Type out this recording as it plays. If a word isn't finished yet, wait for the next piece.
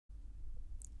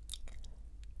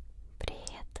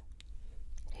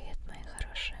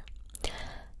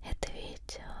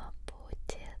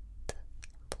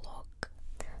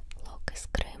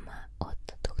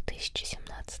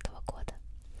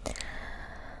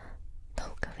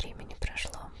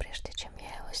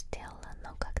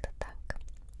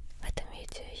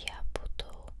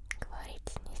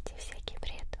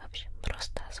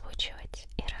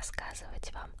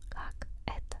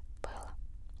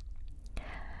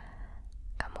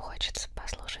хочется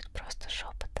послушать просто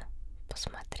шепота,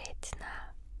 посмотреть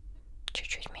на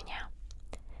чуть-чуть меня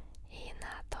и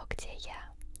на то, где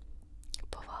я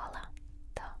бывала,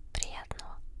 то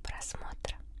приятного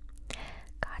просмотра.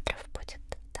 Кадров будет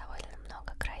довольно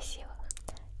много красивых.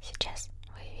 Сейчас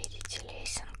вы видите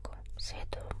лесенку, с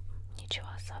виду ничего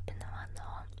особенного,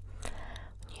 но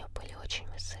у нее были очень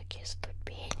высокие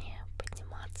ступени,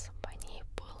 подниматься по ней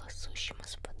было сущим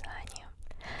испытанием.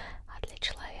 А для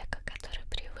человека, который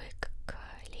привык к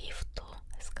лифту,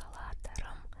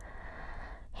 эскалаторам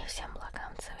и всем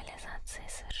благам цивилизации,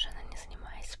 совершенно не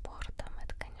занимаясь спортом,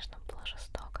 это, конечно, было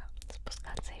жестоко.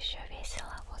 Спускаться еще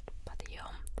весело, вот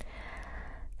подъем,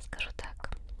 скажу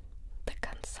так, до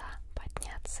конца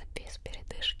подняться без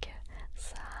передышки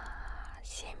за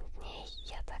 7 дней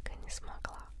я так и не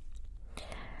смогла.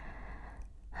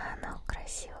 Ну,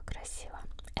 красиво, красиво.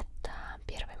 Это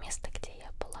первое место, где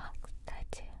я была,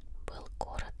 кстати, был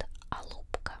город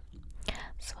Алупка.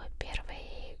 В свой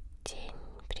первый день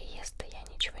приезда я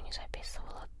ничего не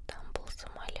записывала, там был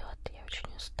самолет, я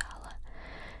очень устала.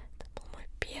 Это был мой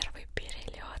первый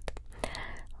перелет.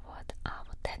 Вот. А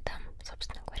вот это,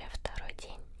 собственно говоря, второй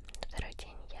день. Второй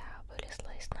день я вылезла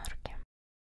из норки.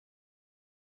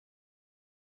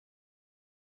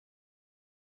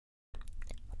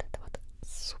 Вот это вот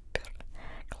супер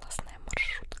классная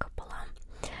маршрутка была.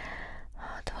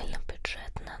 Довольно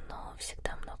бюджетно, но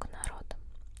всегда много народу.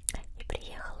 И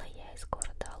приехала я из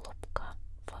города Алупка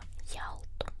в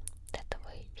Ялту. Это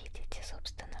вы видите,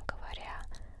 собственно говоря,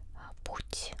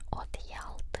 путь от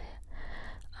Ялты,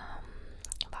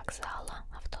 вокзала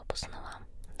автобусного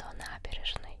до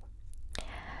набережной.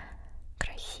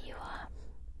 Красиво,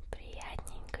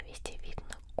 приятненько, везде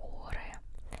видно горы.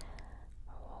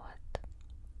 Вот.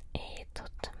 И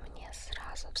тут мне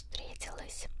сразу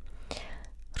встретилась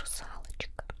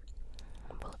русалочка.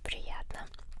 Было приятно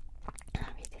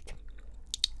видеть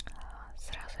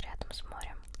сразу рядом с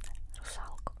морем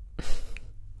русалку.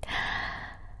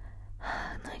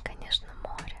 Ну и, конечно,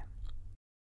 море.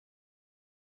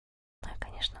 Ну и,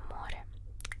 конечно, море.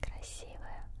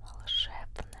 Красивое,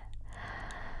 волшебное,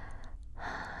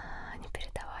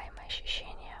 непередаваемое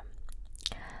ощущение.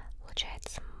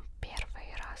 Получается,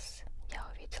 первый раз я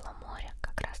увидела море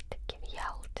как раз-таки в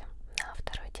Ялте на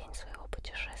второй день своего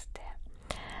путешествия.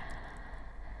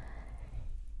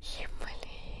 И,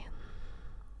 блин,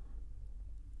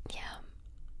 я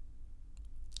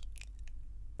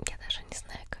даже не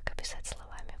знаю, как описать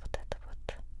словами вот эту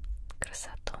вот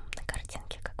красоту. На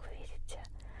картинке, как вы видите,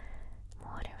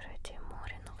 море вроде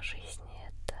море, но в жизни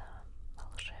это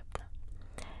волшебно.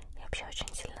 Я вообще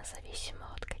очень сильно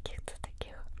зависима от каких-то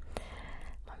таких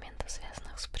моментов,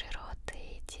 связанных с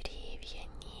природой, деревья,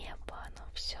 небо.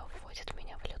 Оно все вводит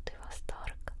меня в лютый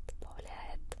восторг,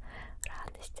 добавляет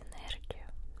радость, энергию.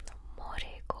 Но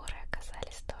море и горы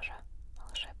оказались тоже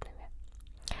волшебными.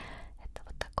 Это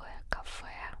вот такое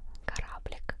кафе,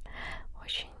 кораблик,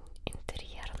 очень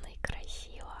интерьерно и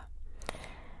красиво.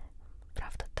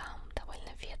 Правда, там довольно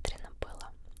ветрено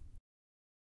было.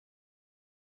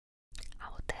 А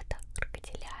вот это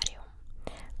крокодиляриум.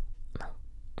 Ну,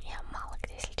 я мало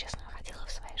где, если честно, ходила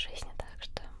в своей жизни, так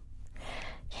что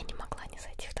я не могла не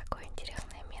зайти в такое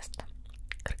интересное место.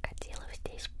 Крокодилов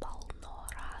здесь полно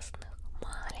разных,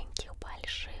 маленьких,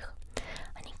 больших.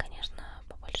 Они, конечно,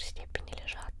 по большей степени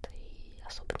лежат и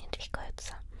особо не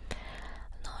двигаются,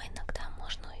 но иногда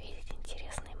можно увидеть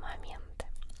интересные моменты.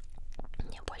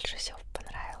 Мне больше всего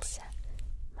понравился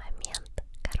момент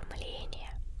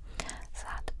кормления.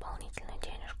 За дополнительную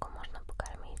денежку можно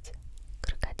покормить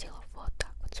крокодилов вот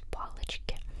так вот с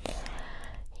палочки.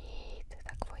 И ты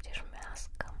так вводишь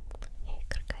мяско, и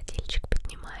крокодильчик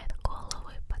поднимает голову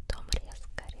и потом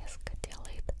резко-резко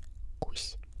делает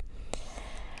гусь.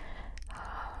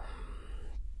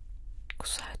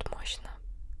 Кусают мощно.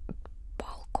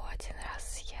 Палку один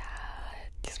раз я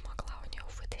не смогла у него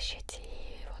вытащить,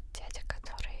 и вот дядя,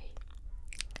 который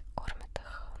кормит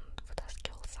их, он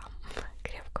вытаскивал сам,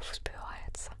 крепко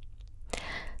успевается.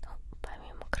 Ну,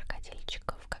 помимо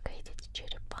крокодильчиков, как видите,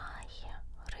 черепахи,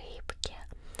 рыбки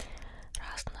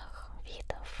разных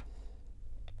видов.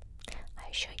 А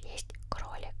еще есть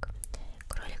кролик.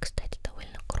 Кролик, кстати,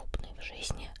 довольно крупный в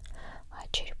жизни, а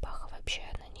черепаха вообще,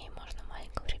 на ней можно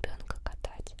маленького ребенка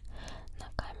катать. На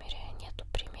камере нету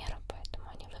примера, поэтому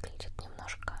они выглядят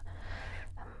немножко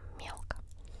мелко.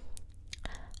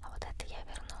 А вот это я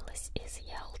вернулась из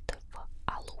Ялты в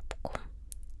Алупку.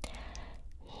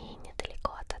 И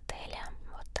недалеко от отеля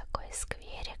вот такой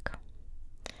скверик.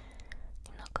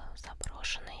 Немного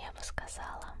заброшенный, я бы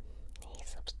сказала. И,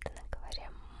 собственно говоря,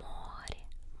 море.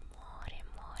 Море,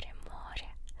 море, море.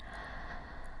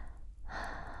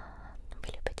 Вы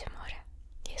любите море?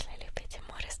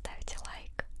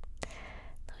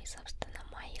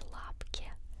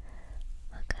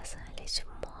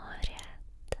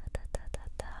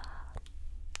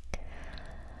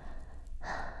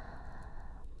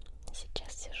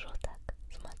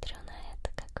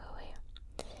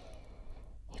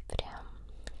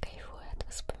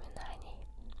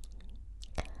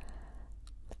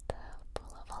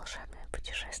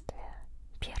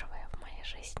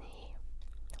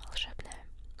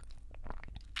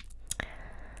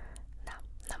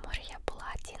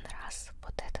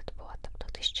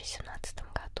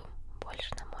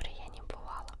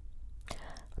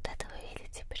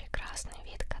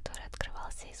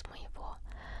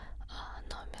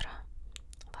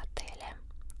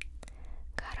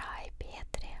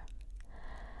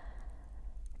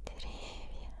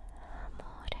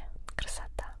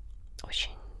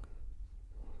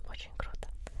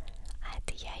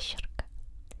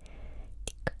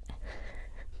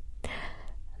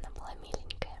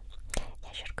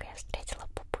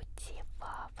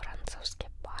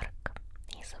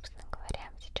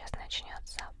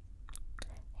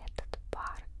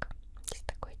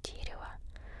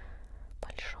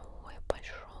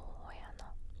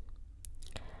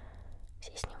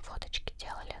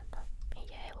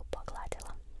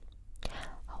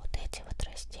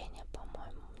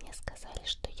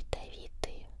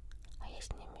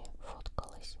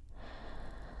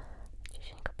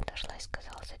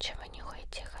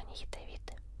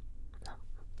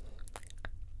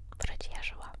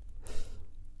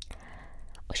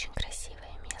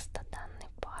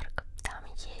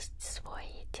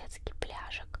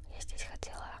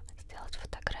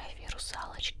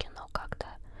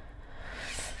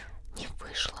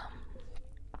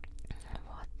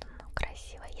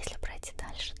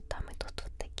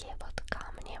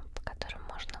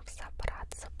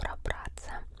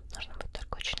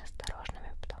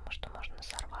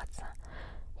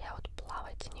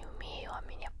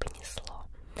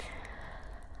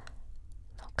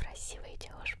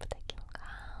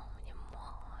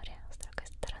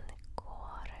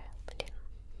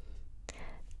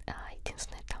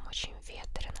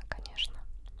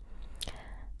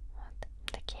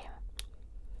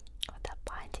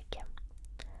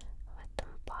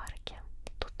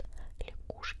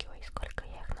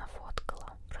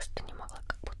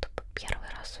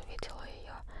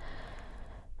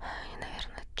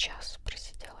 час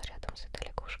просидела рядом с этой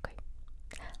лягушкой.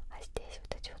 А здесь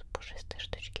вот эти вот пушистые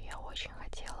штучки, я очень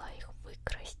хотела их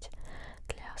выкрасть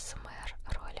для АСМР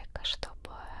ролика,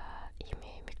 чтобы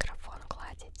ими микрофон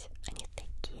гладить. Они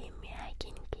такие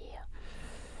мягенькие.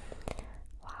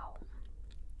 Вау.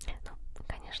 Ну,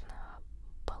 конечно,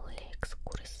 были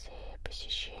экскурсии,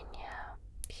 посещения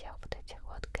всех вот этих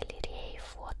вот галерей,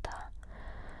 фото,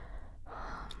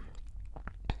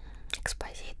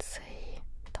 экспозиции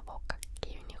того,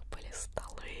 какие у них были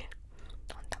столы.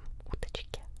 Вон там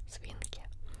уточки, свинки.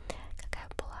 Какая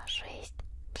была жесть.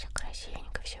 Все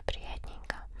красивенько, все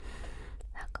приятненько.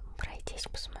 Так, пройтись,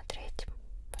 посмотреть.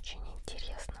 Очень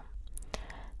интересно.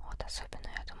 Вот, особенно,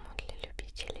 я думаю, для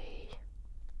любителей,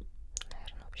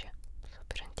 наверное, вообще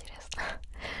супер интересно.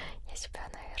 Я себя,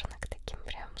 наверное, к таким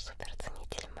прям супер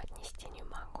ценителям отнести не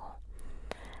могу.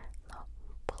 Но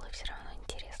было все равно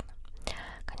интересно.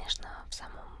 Конечно, в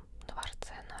самом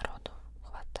дворце народу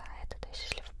хватает. То есть,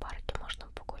 если в парке можно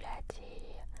погулять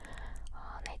и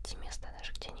найти место,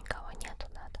 даже где никого нету,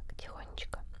 да, так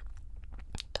тихонечко,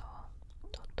 то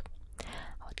тут.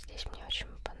 А вот здесь мне очень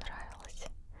понравилось.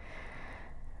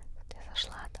 Вот я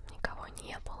зашла, там никого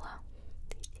не было.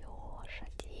 Ты идешь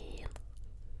один.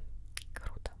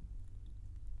 Круто.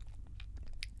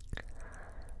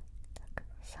 Так,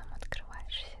 сам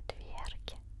открываешь все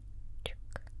дверки.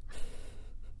 Чук.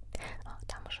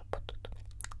 Там уже будут,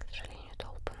 к сожалению,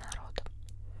 толпы народу.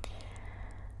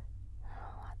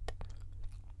 Вот.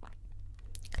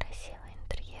 Красиво,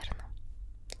 интерьерно.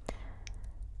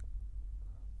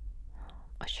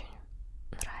 Очень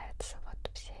нравятся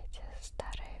вот все эти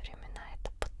старые времена.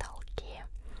 Это потолки,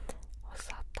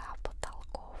 высота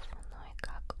потолков, ну и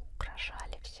как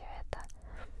украшали все это.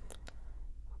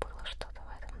 Было что-то в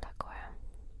этом такое.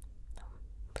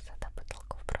 Высота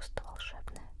потолков просто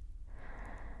волшебная.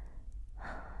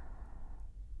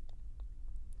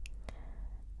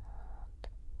 Вот.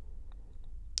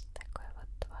 Такой вот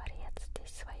дворец.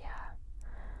 Здесь своя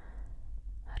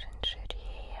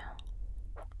оранжерея.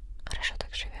 Хорошо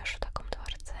так живешь в таком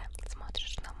дворце.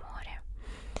 Смотришь на море.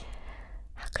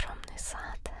 Огромный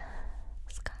сад.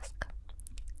 Сказка.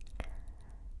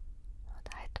 Вот,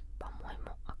 а это,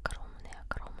 по-моему,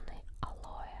 огромный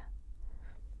алоэ.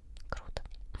 Круто.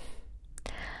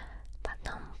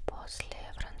 Потом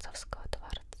после Французского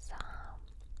дворца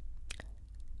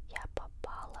я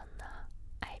попала на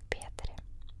Айпетре.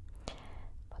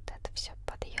 Вот это все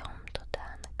подъем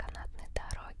туда на канатной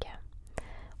дороге.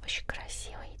 Очень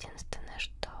красиво. Единственное,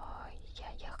 что я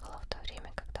ехала в то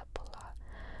время, когда была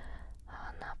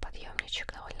на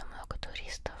подъемничек довольно много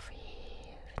туристов,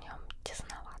 и в нем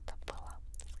тесновато было,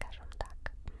 скажем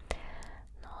так.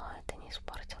 Но это не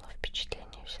испортило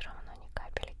впечатление все равно ни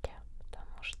капельки,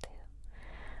 потому что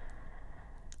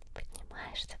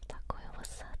поднимаешься в такую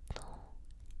высоту,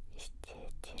 везде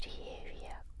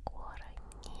деревья, горы,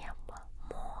 небо,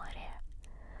 море.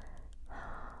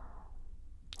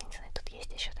 Я не знаю, тут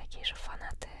есть еще такие же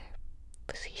фанаты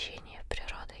восхищения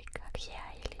природой, как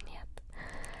я, или нет.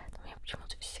 Но мне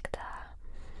почему-то всегда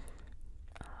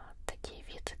такие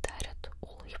виды дарят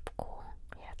улыбку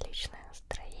и отличное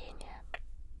настроение.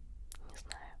 Не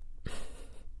знаю.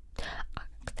 А,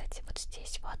 кстати, вот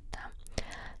здесь вот, да,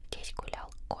 здесь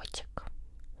гулял котик.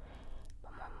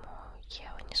 По-моему, я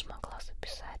его не смогла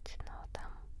записать, но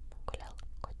там гулял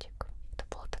котик. Это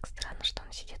было так странно, что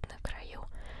он сидит на краю,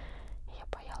 и я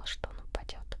боялась, что он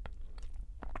упадет.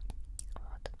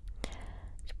 Вот.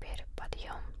 Теперь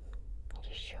подъем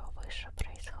еще выше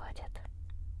происходит.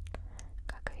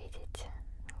 Как видите,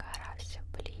 гора все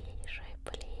ближе и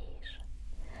ближе.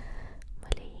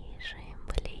 Ближе и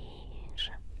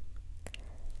ближе.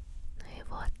 Ну и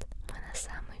вот мы на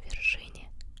самой вершине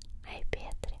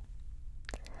Айпетри.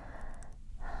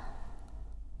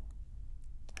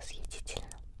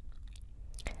 Восхитительно.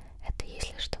 Это,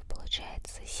 если что,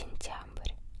 получается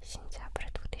сентябрь. Сентябрь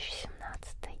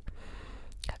 2017.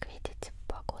 Как видите,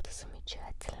 погода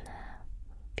замечательная.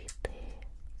 Виды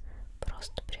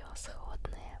просто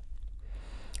превосходные.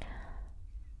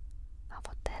 А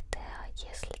вот это,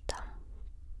 если там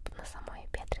на самой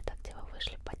Петре, так где вы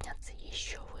вышли, подняться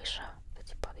еще выше,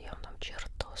 эти подъем там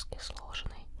чертовски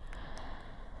сложный.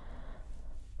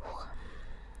 Ух.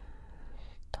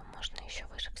 То можно еще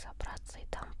выше забраться и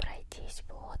там пройтись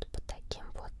вот по таким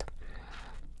вот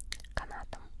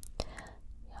канатам.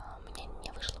 Мне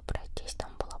не вышло пройтись,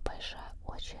 там была большая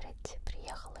очередь.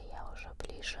 Приехала я уже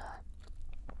ближе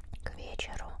к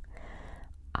вечеру,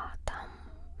 а там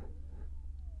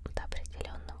до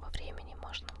определенного времени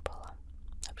можно было.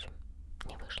 В общем,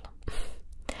 не вышло.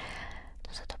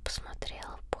 Но зато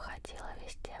посмотрела, походила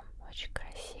везде. Очень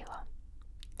красиво.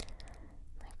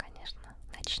 Ну и, конечно,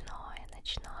 ночные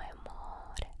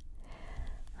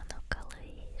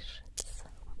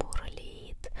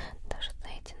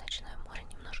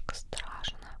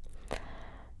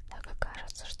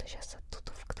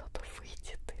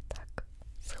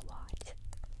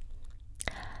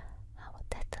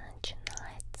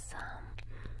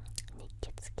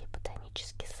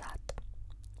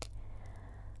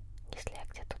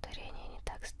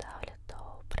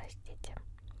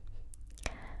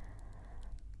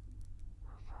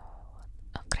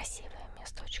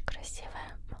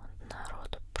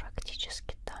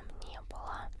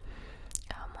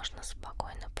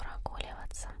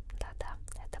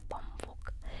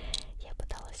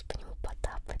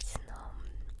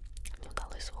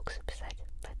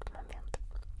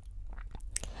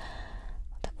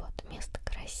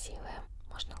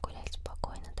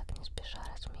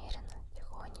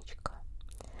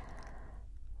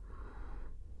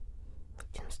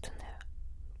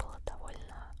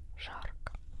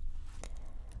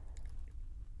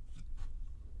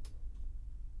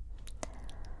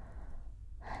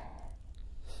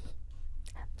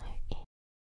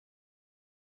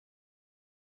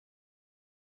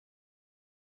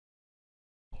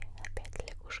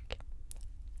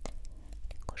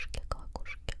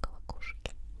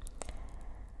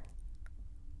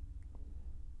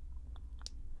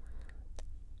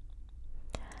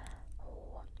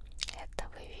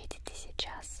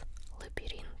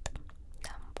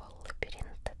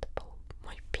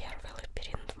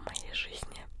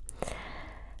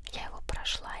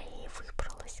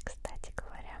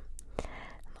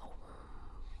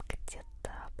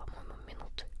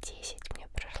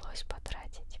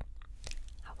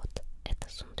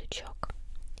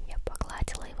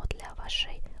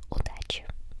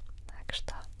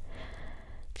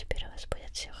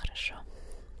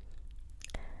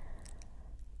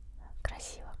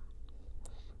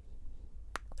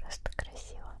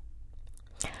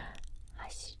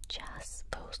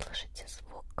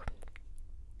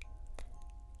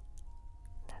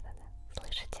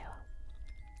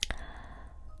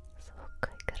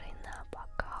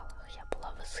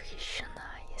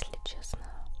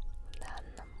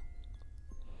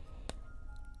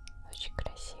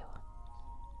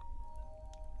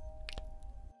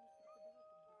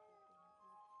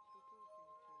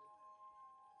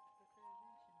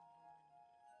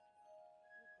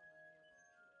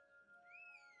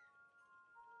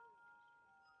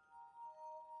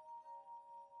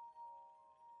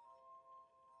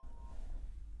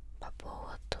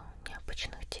поводу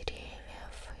необычных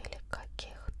деревьев или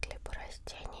каких-либо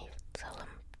растений. В целом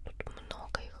тут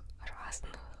много их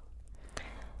разных.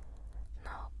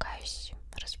 Но, каюсь,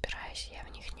 разбираюсь я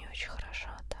в них не очень хорошо,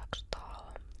 так что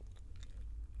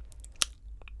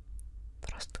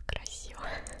просто красиво.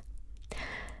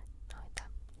 Ну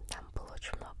и там было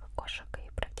очень много кошек, и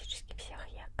практически всех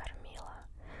я кормила.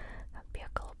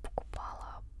 Бегала,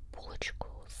 покупала булочку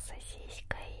с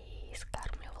сосиской и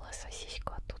скармливала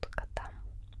сосиску оттуда котам.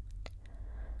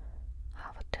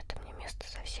 А вот это мне место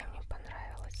совсем не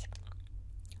понравилось.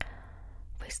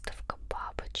 Выставка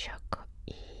бабочек,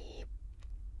 и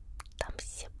там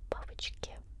все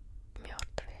бабочки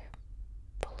мертвые,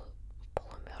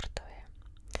 полумертвые.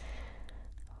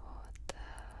 Вот.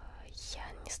 Я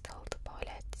не стала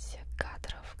добавлять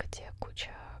кадров, где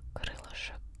куча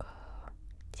крылышек,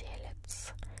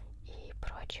 телец и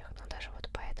прочих. Но даже вот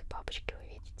по этой бабочке вы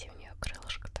видите, у нее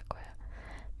крылышко такое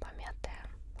помятое.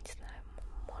 Не знаю,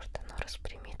 может оно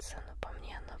распрямится, но по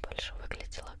мне оно больше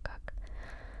выглядело как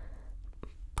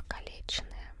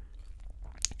покалеченное.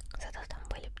 Зато там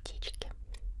были птички.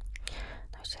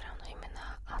 Но все равно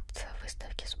именно от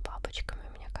выставки с бабочками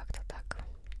мне как-то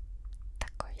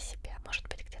такое себе. Может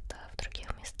быть, где-то в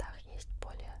других местах есть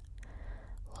более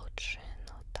лучшие,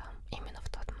 но там именно в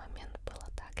тот момент было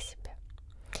так себе.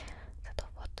 Зато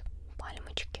вот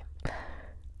пальмочки.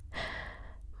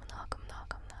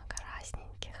 Много-много-много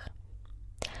разненьких.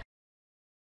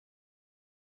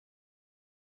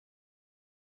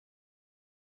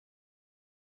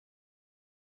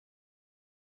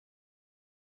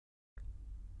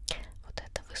 Вот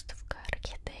эта выставка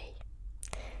орхидей.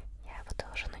 Я бы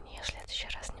тоже на нее в следующий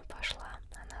раз не пошла.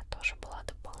 Она тоже была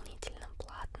дополнительно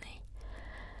платной.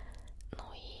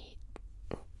 Ну и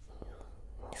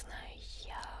не знаю,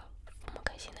 я в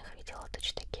магазинах видела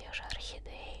точно такие же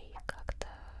орхидеи. Как-то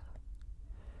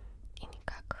и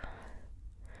никак.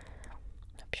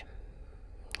 В общем,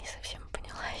 не совсем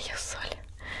поняла ее соль.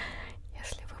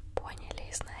 Если вы поняли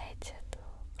и знаете, то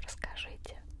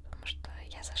расскажите. Потому что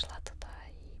я зашла туда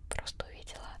и просто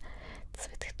увидела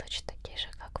цветы точно такие же,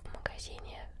 как в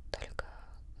магазине, только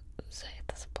за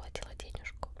это заплатила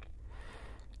денежку.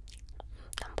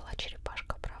 Там была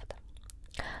черепашка, правда.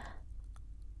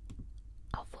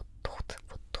 А вот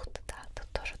тут, да,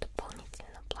 тут тоже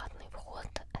дополнительно платный вход.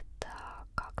 Это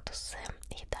кактусы.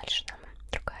 И дальше там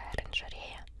другая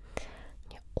оранжерея.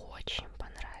 Мне очень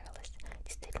понравилось.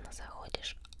 Действительно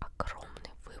заходишь,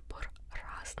 огромный выбор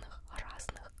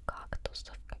разных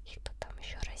кактусов, каких-то там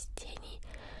еще растений.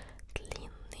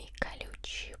 Длинные,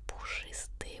 колючие,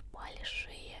 пушистые,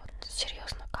 большие. Вот,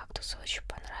 серьезно, кактусы очень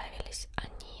понравились.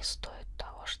 Они стоят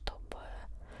того, чтобы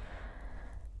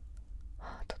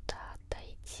туда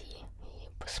дойти и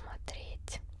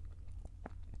посмотреть.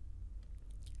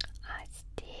 А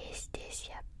здесь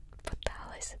я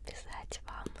пыталась записать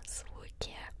вам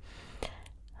звуки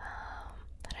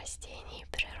растений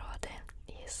природы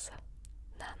из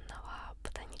данного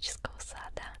ботанического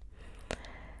сада.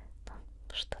 Ну,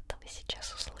 что-то вы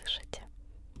сейчас услышите.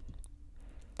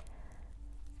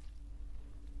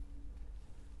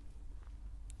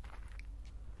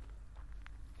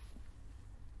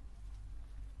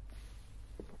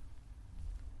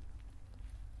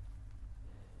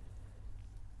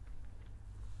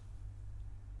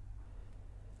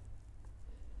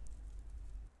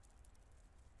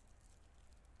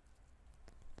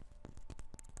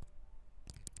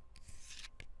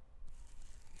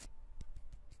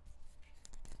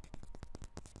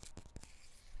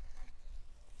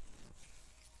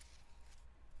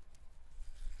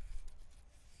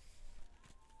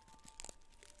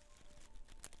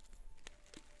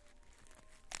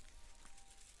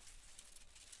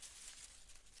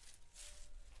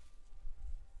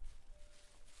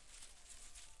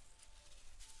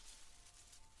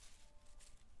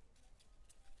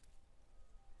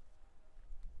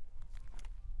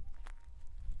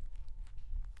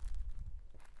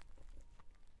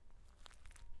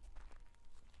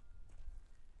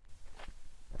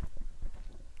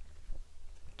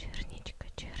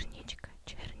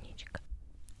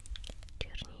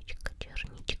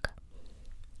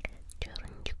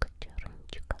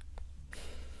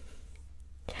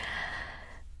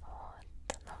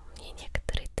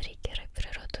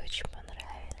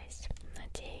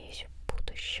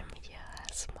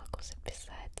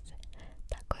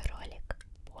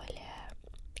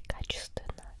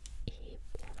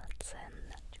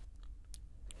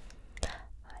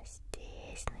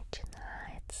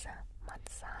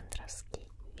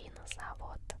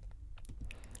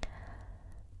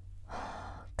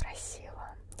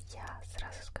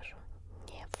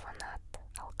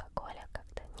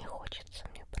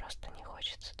 Просто не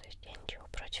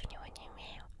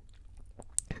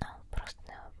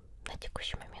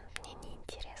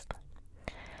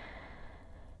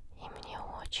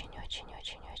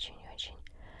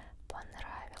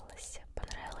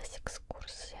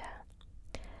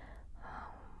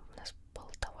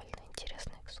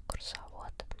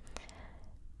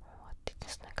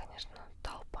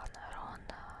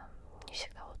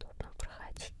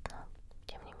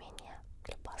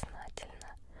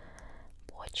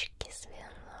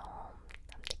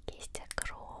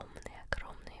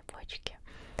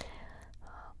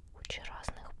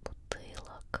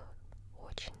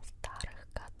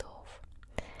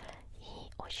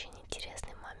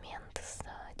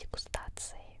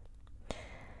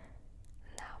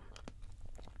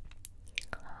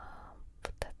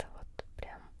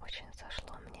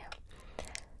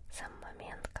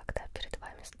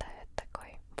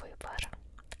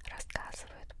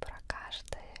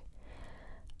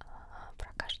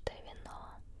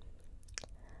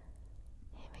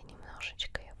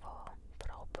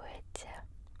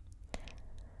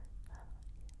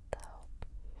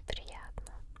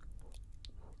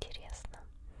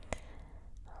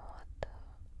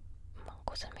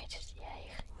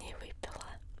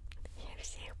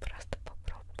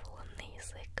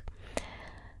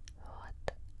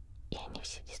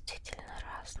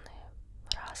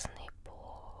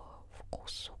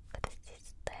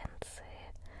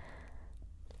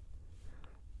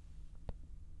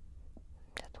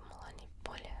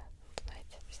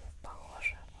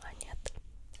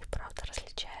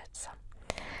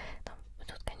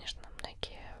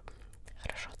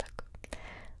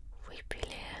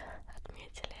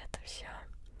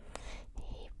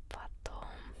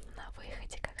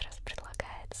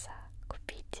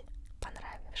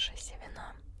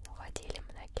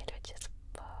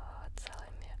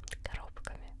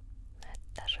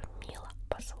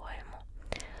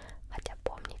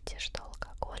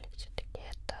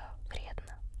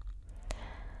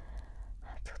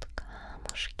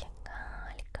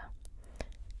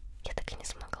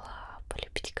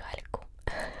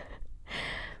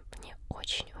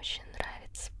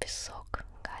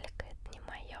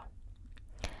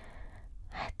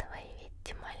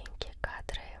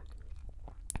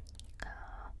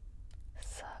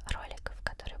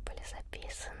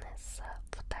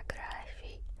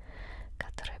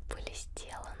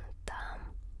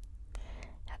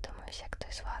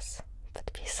из вас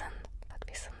подписан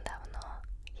давно,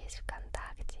 есть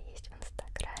ВКонтакте, есть в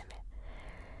Инстаграме.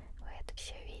 Вы это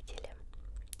все видели.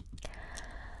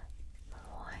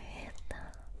 Ой,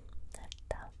 это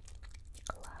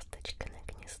ласточкино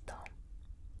гнездо.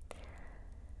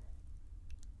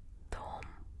 Дом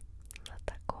на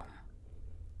таком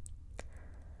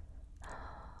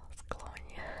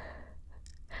склоне,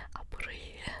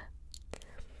 обрыве.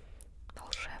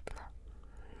 Волшебно,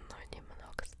 но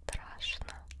немного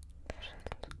страшно.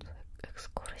 Тут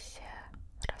экскурсия,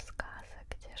 рассказы,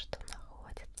 где что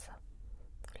находится.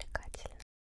 Увлекательно.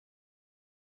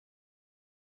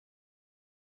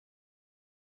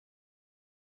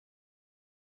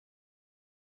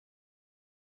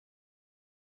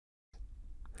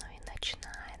 Ну и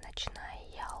ночная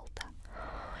Ялта.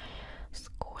 Ой,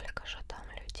 сколько же там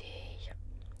людей.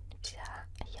 Вся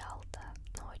Ялта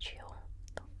ночью,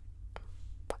 ну,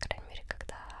 по крайней мере,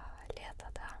 когда лето,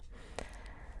 да,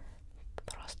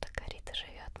 просто горит и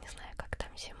живет. Не знаю, как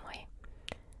там зимой.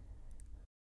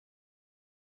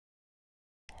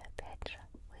 И опять же,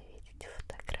 вы видите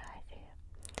фотографии,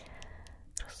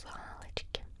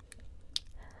 русалочки,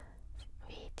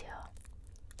 видео,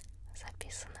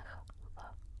 записанных в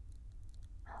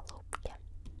Алупке.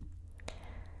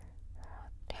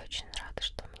 Вот. Я очень рада,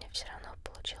 что у меня все равно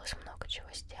получилось много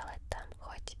чего сделать там,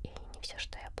 хоть и не все,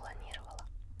 что я планировала.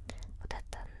 Вот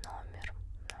это номер,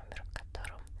 в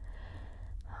котором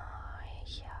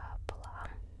я была.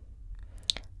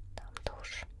 Там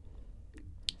душ,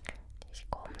 здесь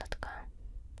комнатка.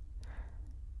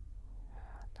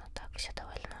 Вот. Ну так все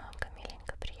довольно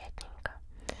миленько, приятненько.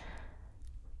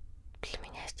 Для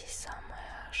меня здесь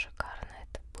самое шикарное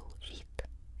это был вид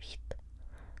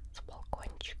с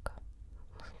балкончика.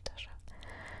 Даже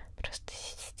просто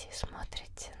сидите и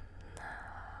смотрите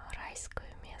на райскую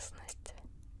местность.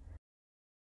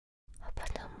 А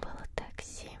потом было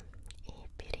такси и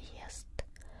переезд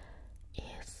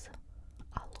из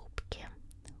Алупки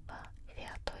в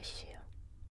Феодосию.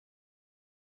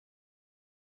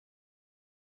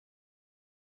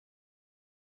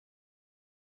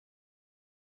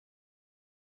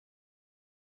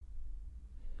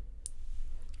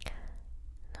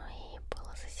 Ну и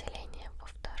было заселение во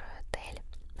второй отель.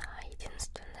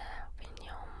 Единственное, в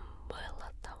нем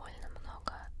было довольно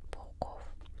много пауков.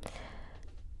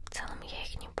 В целом я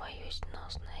их не боюсь, но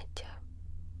знаете,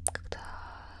 когда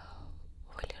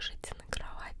вы лежите на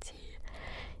кровати и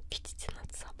видите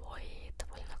над собой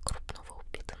довольно крупного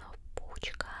упитанного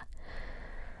паучка,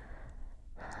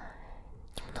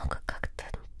 немного как-то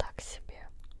так себе.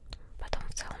 Потом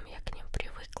в целом я к ним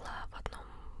привыкла. В одном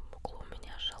углу у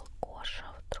меня жил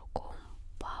Гоша, в другом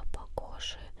папа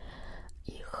Гоши,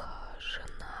 их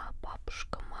жена,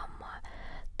 бабушка, мама,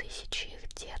 тысячи их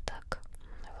деток.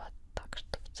 Вот, так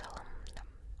что в целом да,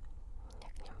 я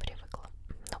к ним привыкла.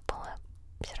 Но было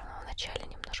все равно вначале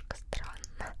немножко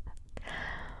странно.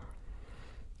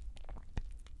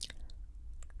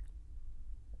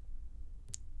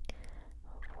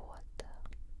 Вот.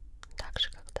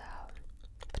 Также, когда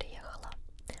приехала,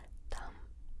 там,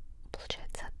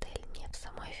 получается, отель не в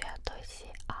самой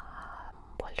Феодосии, а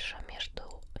больше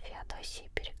между Феодосией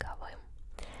и Береговым.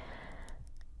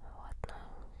 Вот,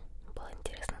 ну, было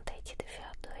интересно дойти до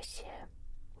Феодосии.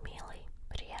 Милый,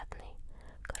 приятный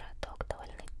городок,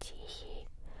 довольно тихий.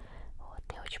 Вот,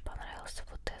 мне очень понравился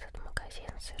вот этот магазин,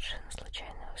 совершенно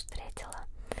случайно его встретила.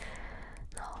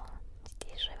 Но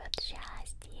здесь живет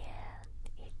счастье.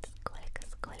 И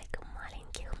сколько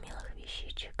маленьких милых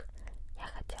вещичек. Я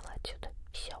хотела отсюда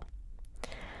все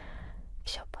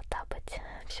потапать,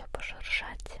 все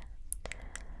пошуршать.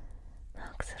 Но,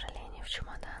 к сожалению, в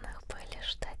чемоданах были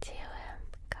штативы,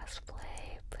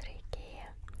 косплей, парики.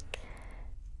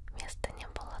 Места не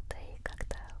было, да и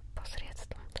как-то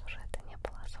посредством тоже это не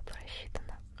было особо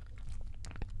рассчитано.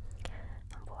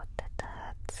 Вот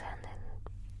это цены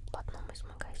в одном из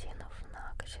магазинов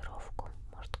на газировку.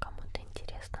 Может, кому-то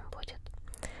интересно будет.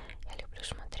 Я люблю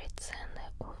смотреть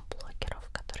цены у блогеров,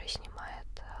 которые снимают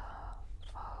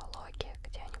влоги,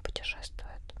 где они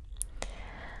путешествуют.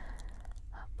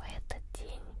 В этот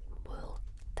день был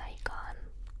тайган.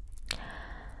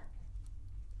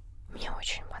 Мне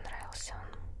очень понравился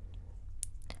он.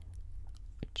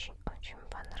 Очень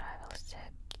понравился.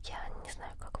 Я не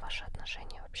знаю, как ваши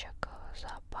отношения вообще к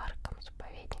зоопаркам,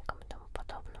 заповедникам и тому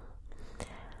подобному.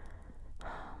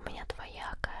 У меня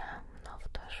двоякое, но в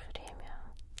то же время,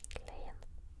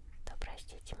 да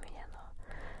простите меня, но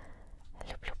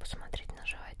люблю посмотреть на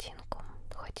животинку,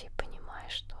 хоть и понимаю,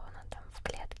 что она там в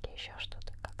клетке, еще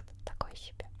что-то как-то такое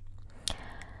себе.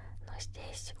 Но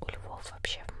здесь у львов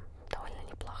вообще довольно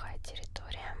неплохая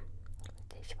территория.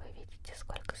 Здесь вы видите,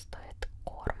 сколько стоит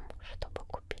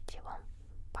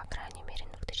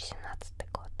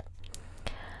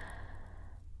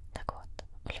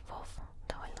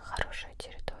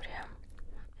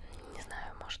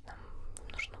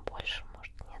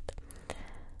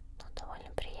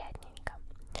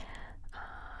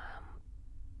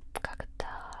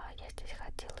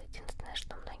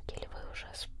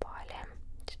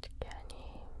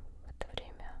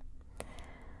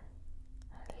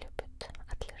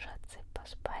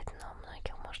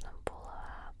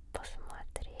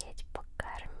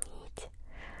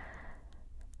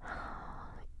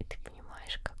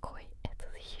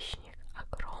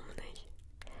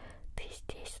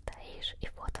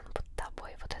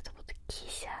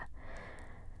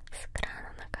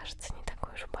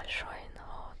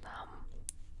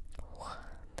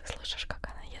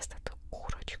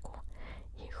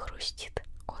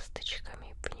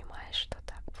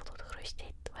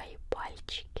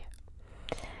пальчики.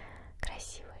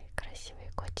 Красивые,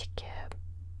 красивые котики.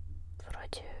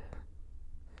 Вроде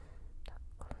так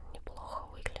неплохо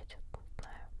выглядят, не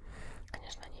знаю.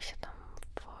 Конечно, они все там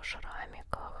в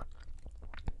шрамиках.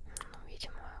 Ну,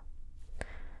 видимо,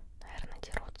 наверное,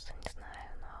 дерутся, не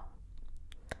знаю, но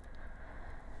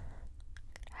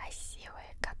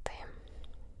красивые коты.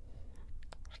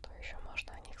 Что еще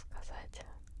можно о них сказать?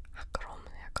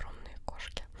 Огромные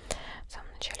кошки. В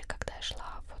самом начале, когда я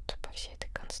шла вот по всей этой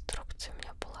конструкции, у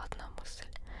меня была одна мысль: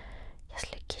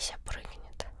 если кися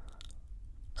прыгнет,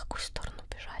 в какую сторону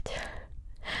бежать?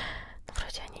 Ну,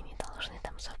 вроде они не должны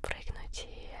там запрыгнуть,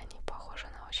 и они похожи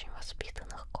на очень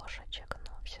воспитанных кошечек,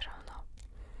 но все равно.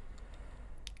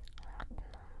 Вот,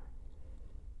 ну.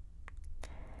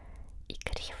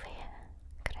 Игривые,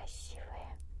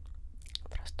 красивые,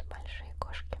 просто большие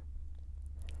кошки.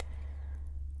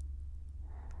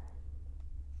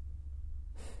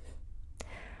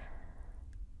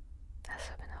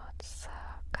 Особенно вот с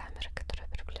камеры, которая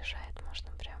приближает,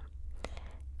 можно прям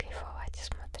кайфовать и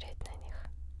смотреть на них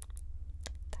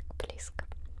так близко.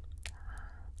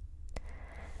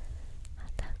 А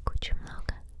так очень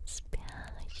много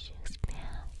спящих.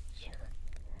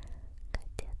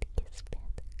 Котятки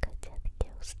спят,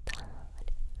 котятки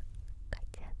устали,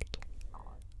 котятки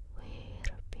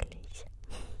вырубились.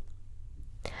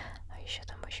 А еще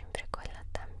там очень прикольно,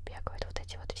 там бегают вот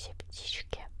эти вот все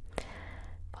птички.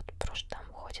 Вот просто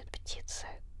там ходят птицы,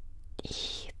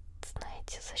 и,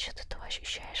 знаете, за счет этого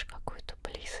ощущаешь какую-то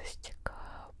близость к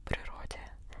природе.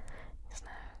 Не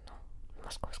знаю, ну, в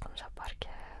московском зоопарке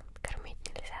кормить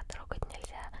нельзя, трогать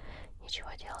нельзя,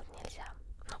 ничего делать нельзя.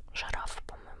 Ну, жираф,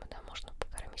 по-моему, да, можно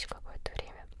покормить какое-то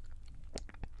время.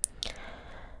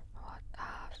 Вот,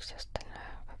 а все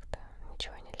остальное как-то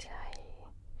ничего нельзя. И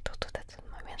тут вот этот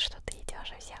момент, что ты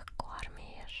идешь и всех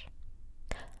кормишь.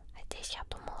 А здесь, я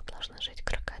думала, должны жить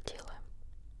крокодилы.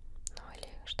 Ну или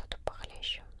что-то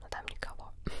похлеще, но там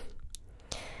никого.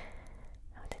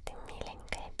 Вот эта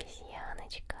миленькая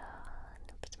обезьяночка.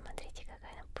 Ну, посмотрите,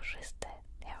 какая она пушистая.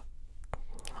 Я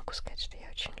не могу сказать, что я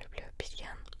очень люблю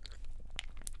обезьян.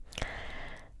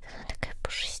 Она такая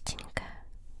пушистенькая.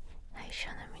 А еще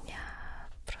она меня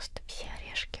просто все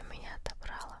орешки меня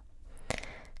отобрала.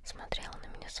 Смотрела на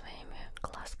меня своими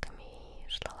глазками и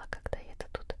ждала, когда я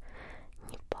дадут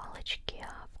не палочки,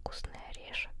 а вкусный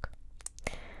орешек.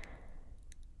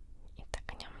 И так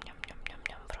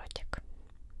ням-ням-ням-ням-ням в ротик.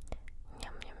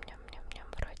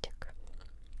 Ням-ням-ням-ням-ням в ротик.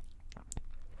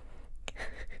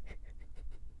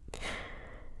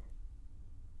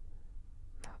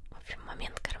 Ну, в общем,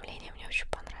 момент кормления мне очень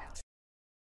понравился.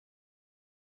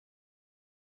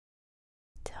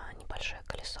 Да, небольшое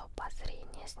колесо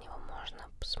обозрения, с него можно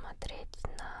посмотреть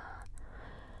на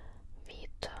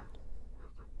вид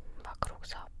вокруг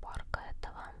зоопарка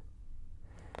этого.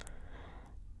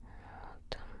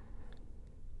 Вот.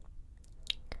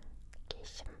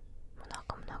 Киси.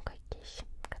 Много-много киси,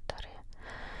 которые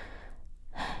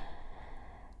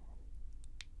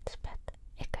спят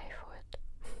и кайфуют,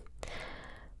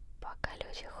 пока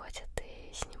люди ходят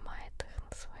и снимают их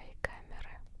на свои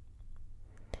камеры.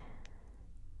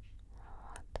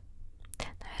 Вот.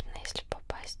 Наверное, если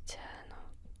попасть, ну,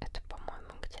 это,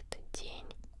 по-моему, где-то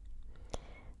день.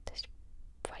 То есть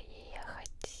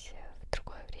поехать в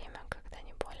другое время, когда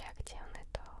они более активны,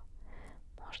 то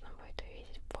можно будет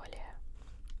увидеть более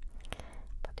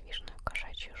подвижную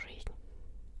кошачью жизнь.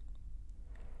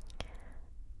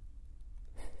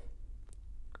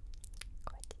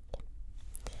 Котики.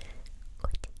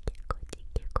 Котики,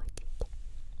 котики, котики.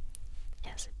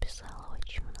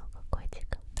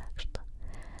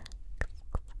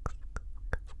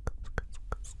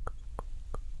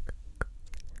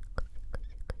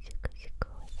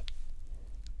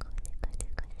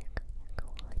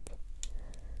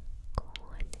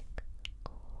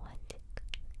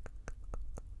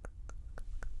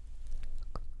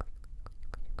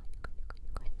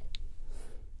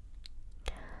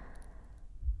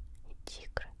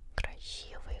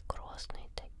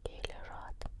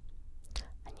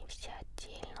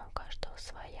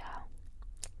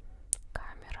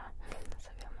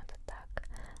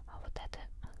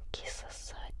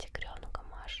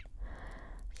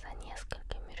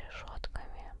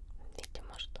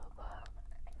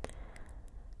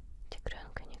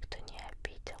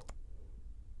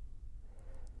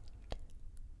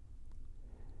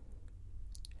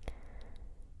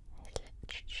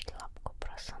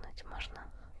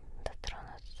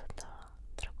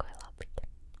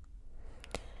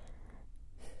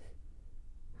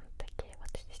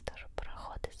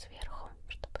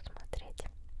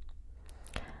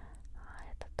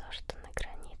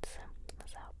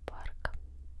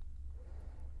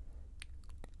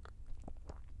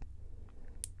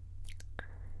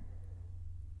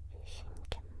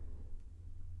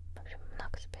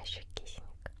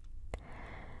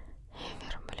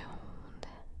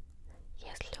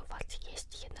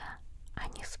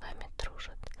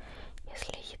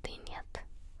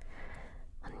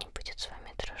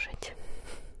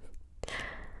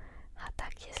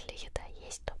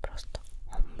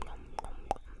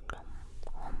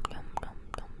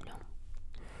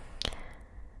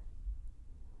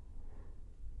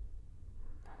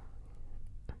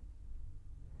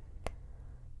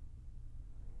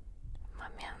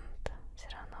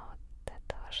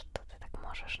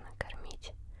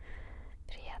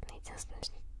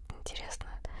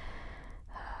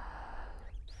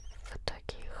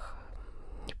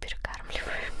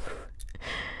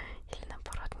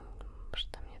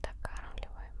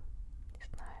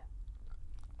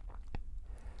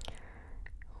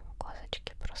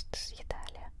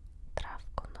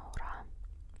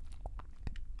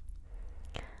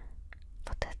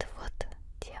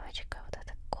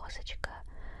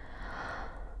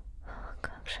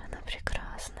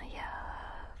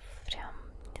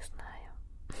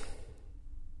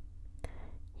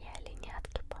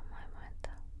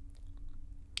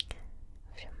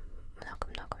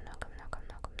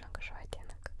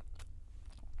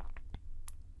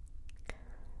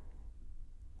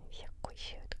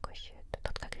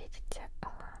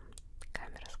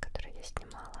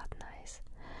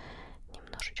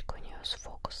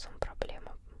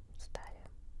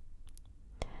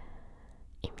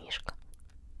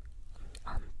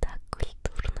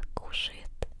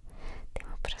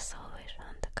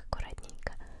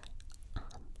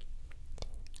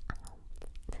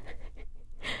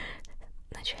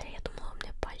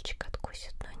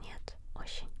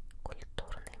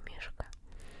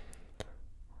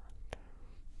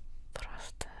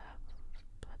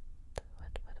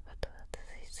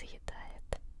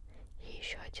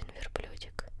 еще один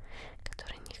верблюдик,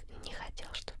 который не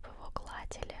хотел, чтобы его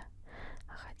гладили,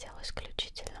 а хотел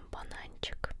исключительно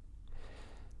бананчик.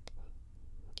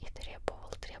 И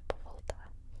требовал,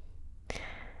 да.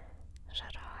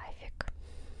 Жирафик,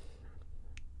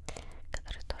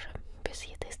 который тоже без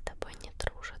еды с тобой не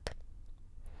дружит.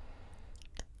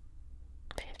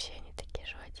 Все они такие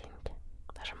животинки.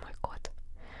 Даже мой кот.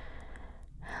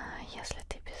 Если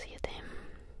ты без еды,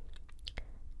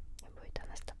 не будет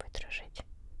она с тобой дружить.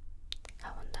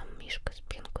 А вон там Мишка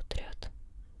спинку трет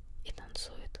и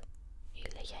танцует.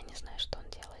 Или я не знаю, что он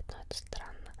делает, но это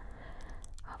странно.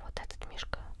 А вот этот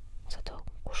Мишка зато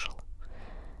кушал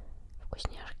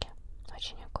вкусняшки.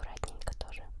 Очень аккуратненько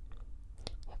тоже.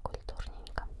 И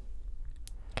культурненько.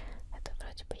 Это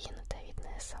вроде бы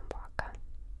енотовидная собака.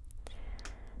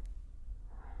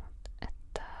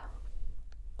 Это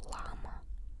лама,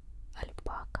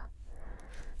 альпака.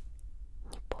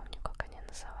 Не помню, как они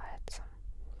называются.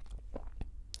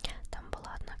 Там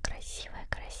была одна красивая,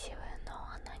 но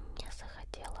она не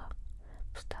захотела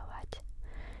вставать.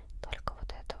 Только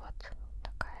вот эта вот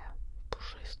такая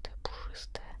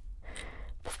пушистая,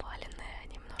 поваленная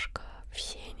немножко в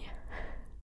сене.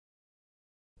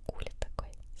 Гуля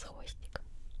такой, с хвостиком.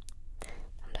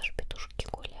 Там даже петушки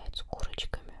гуляют с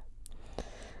курочками.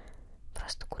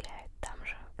 Просто гуляют там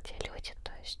же, где люди,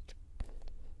 то есть,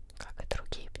 как и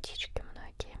другие птички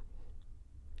многие.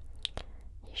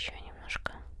 Еще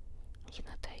немножко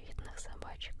енотовидных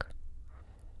собачек.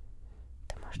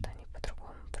 Потому что они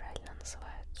по-другому правильно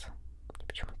называются. Мне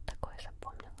почему-то такое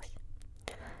запомнилось.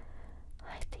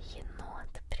 А это енот,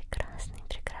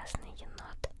 прекрасный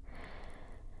енот,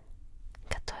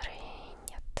 который,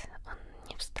 нет, он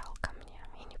не встал ко мне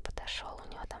и не подошел.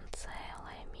 У него там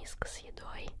целая миска с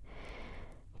едой,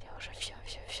 где уже все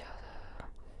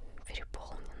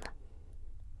переполнено.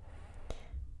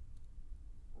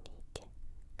 Видите,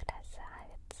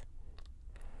 красавец.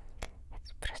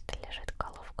 Это просто лежит,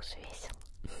 головку свесил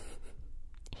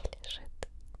и лежит.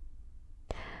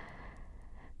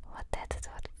 Вот этот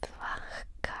вот, ах,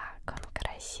 как он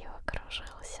красиво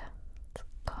кружился.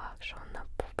 Как же он на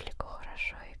публику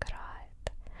хорошо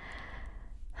играет.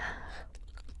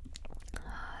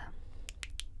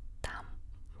 Там,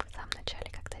 в самом начале,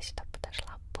 когда я сюда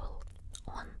подошла, был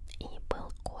он и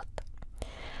был кот.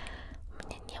 У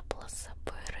меня не было с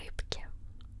собой рыбки.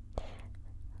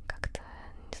 Как-то,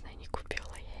 не знаю, не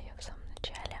купила я ее в самом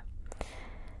начале.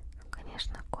 Ну,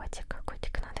 конечно,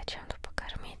 котика надо чем-то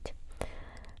покормить.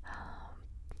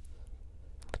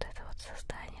 Вот это вот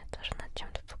создание тоже надо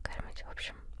чем-то покормить. В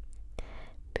общем,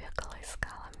 бегала,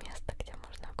 искала место, где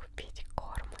можно купить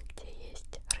корм, где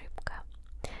есть рыбка.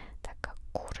 Так как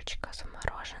курочка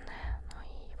замороженная, ну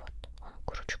и вот он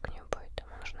курочку не будет,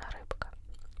 ему нужна рыбка.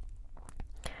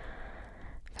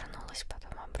 Вернулась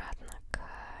потом обратно к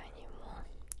нему.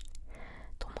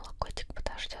 Думала, котик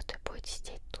подождет и будет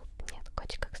сидеть тут. Нет,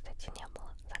 котика, кстати, не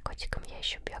было. За котиком я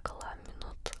еще бегала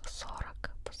минут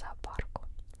 40 по зоопарку.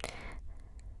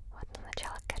 Вот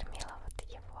сначала кормила вот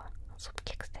его.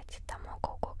 Зубки, кстати, там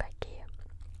ого-го какие.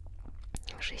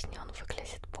 В жизни он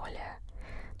выглядит более,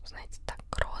 знаете, так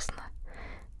грозно.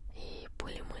 И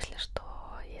были мысли,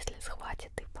 что если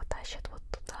схватит и потащит вот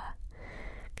туда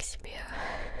к себе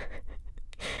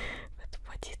в эту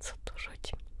водицу, то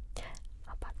жуть.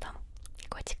 А потом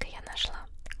котика я нашла.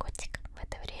 Котик в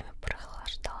это время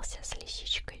прохлаждался с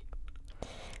лисичкой.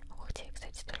 Ух ты,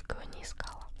 кстати, только его не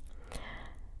искала.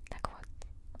 Так вот,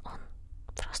 он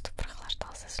просто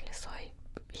прохлаждался с лисой,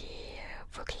 и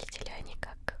выглядели они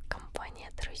как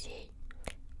компания друзей.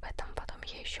 В этом потом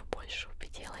я еще больше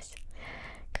убедилась,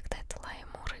 когда я дала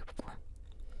ему рыбку.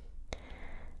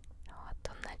 Вот,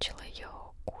 он начал ее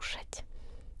кушать.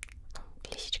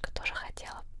 Ну, лисичка тоже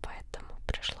хотела, поэтому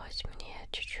пришлось мне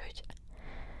чуть-чуть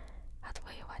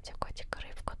отвоевать у котика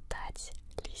рыбку, дать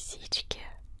лисичке.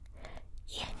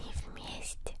 И они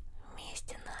вместе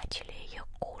начали ее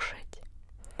кушать.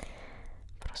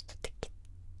 Просто таки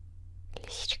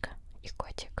лисичка и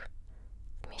котик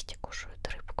вместе кушают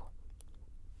рыбку.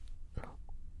 Ну,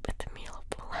 это мило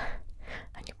было.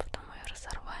 Они потом ее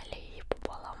разорвали и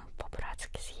пополам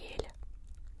по-братски съели.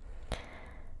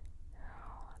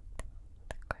 Вот.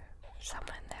 Такой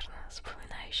самый, наверное,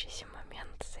 вспоминающийся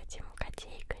момент с этим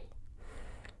котейкой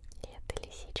и этой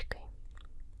лисичкой.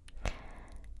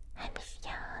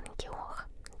 Обезьянки, ох,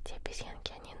 эти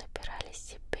обезьянки, они набирали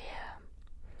себе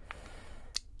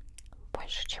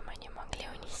больше, чем они могли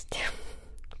унести.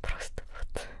 Просто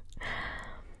вот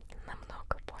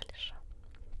намного больше.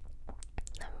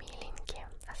 Но миленькие.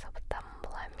 Особо там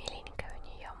была миленькая у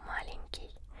нее,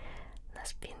 маленький, на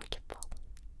спинке был.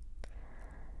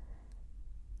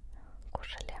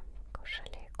 Кушали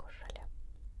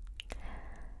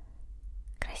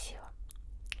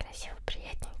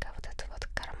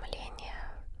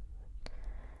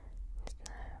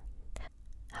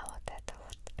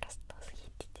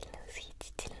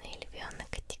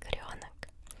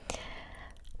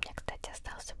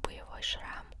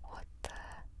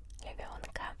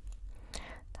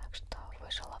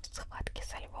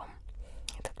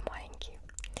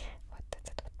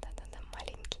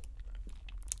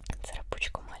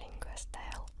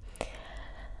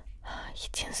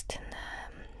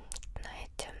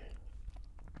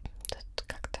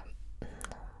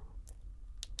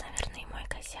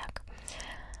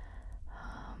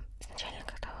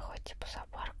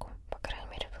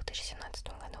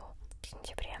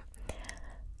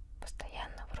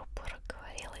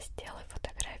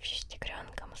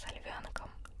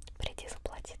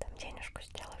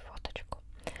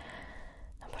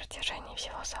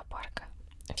всего зоопарка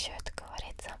все это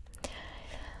говорится.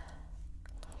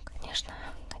 Конечно,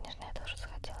 я тоже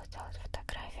захотела сделать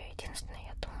фотографию. Единственное,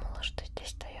 я думала, что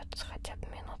здесь дается хотя бы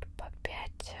минут по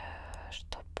 5,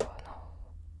 чтобы, ну,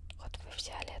 вот вы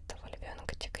взяли этого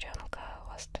львенка-тигренка, у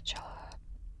вас сначала,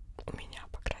 у меня,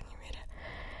 по крайней мере,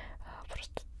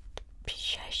 просто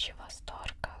пищащий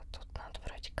восторг. Тут надо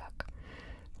вроде как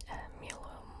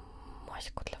милую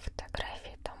моську для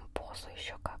фотографии, там позу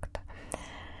еще как-то.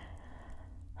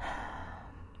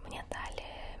 Мне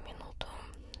дали минуту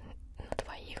на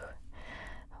двоих.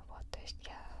 Вот, то есть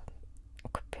я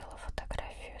купила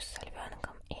фотографию с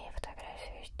львенком и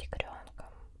фотографию с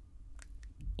тигренком.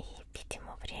 И,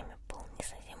 видимо, время было не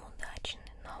совсем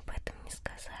удачное, но об этом не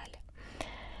сказали.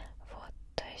 Вот,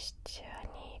 то есть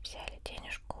они взяли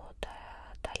денежку,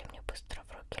 дали мне быстро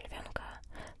в руки львенка,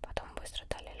 потом быстро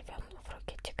дали в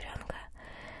руки тигренка,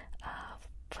 а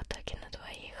в итоге на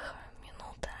двоих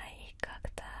минута, и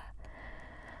как-то,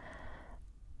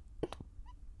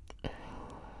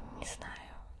 не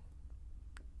знаю,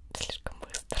 слишком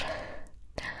быстро.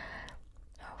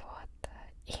 Вот,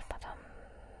 и потом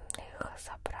их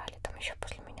забрали, там еще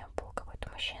после меня был какой-то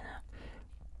мужчина,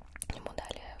 ему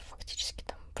дали фактически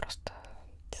там просто,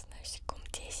 не знаю, секунд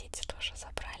 10 тоже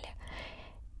забрали,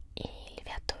 и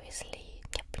львят увезли.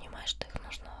 Я понимаю, что их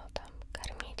нужно там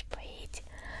кормить, поить,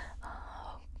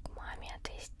 к маме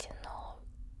отвезти, но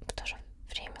в то же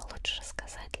время лучше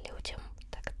рассказать людям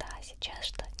тогда, сейчас,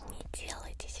 что не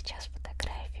делайте сейчас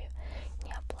фотографию,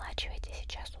 не оплачивайте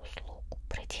сейчас услугу,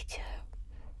 придите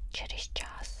через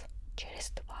час,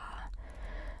 через 2,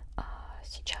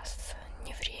 сейчас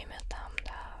не время там,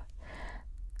 да,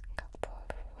 как бы,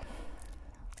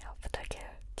 в итоге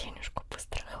денежку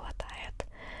быстро хватает,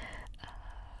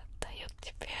 дают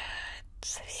тебе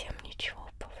совсем ничего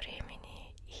по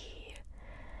времени, и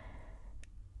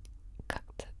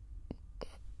как-то,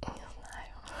 не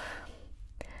знаю,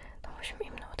 ну, в общем,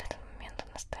 именно вот этот момент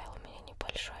он оставил у меня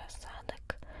небольшой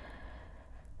осадок,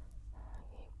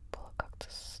 и было как-то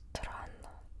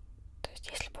странно. То есть,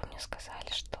 если бы мне сказали,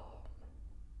 что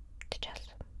сейчас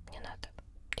не надо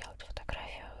делать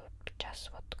фотографию, сейчас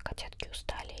вот котятки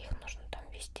устали, их нужно там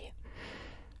вести,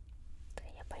 да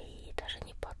я бы и даже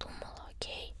не подумала,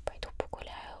 окей, пойду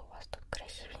погуляю, у вас тут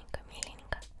красивенько,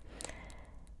 миленько.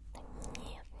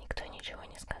 Нет, никто ничего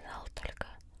не сказал, только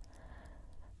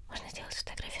можно сделать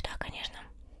фотографию, да, конечно,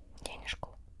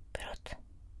 денежку берут,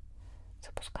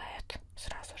 запускают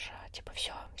сразу же, типа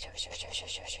все,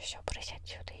 брысь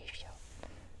отсюда и все.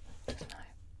 Не знаю.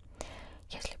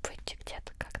 Если будете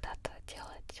где-то когда-то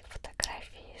делать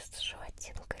фотографии с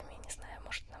животинками, не знаю,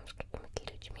 может там с какими-то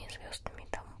людьми, звездами и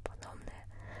тому подобное,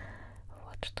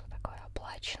 вот, что такое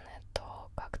оплаченное, то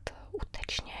как-то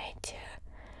уточняйте,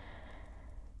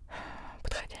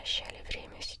 подходящее ли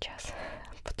время сейчас,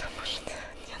 потому что,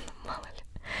 не, ну, мало ли,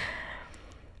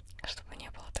 чтобы не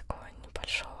было такого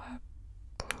небольшого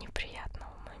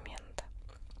неприятного момента.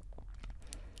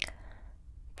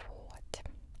 Вот.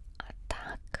 А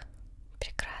так,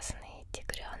 прекрасный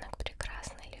тигренок,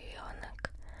 прекрасный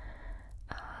львенок,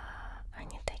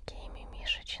 они такие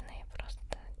мимишечные,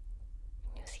 просто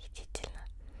невосхитительно.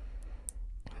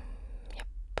 Мне,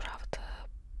 правда,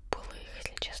 было их,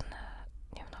 если честно,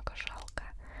 немного жалко,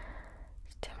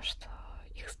 с тем, что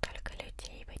их столько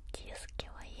людей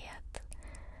вытискивает.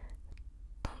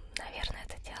 Ну, наверное,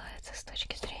 это делается с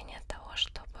точки зрения того,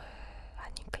 чтобы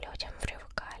они к людям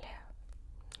привыкали.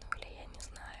 Ну, или я не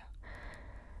знаю.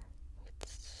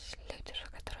 Ведь люди же,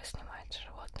 которые снимают с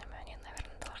животными, они,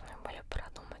 наверное, должны были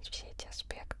продумать все эти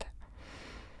аспекты.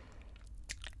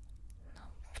 Но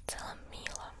в целом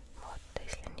мило. Вот,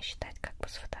 если не считать как бы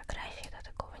с фотографией до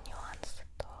такого нюанса,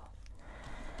 то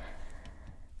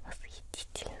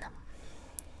восхитительно.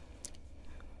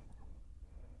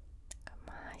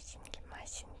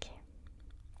 Масенький.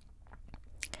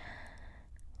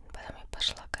 Потом я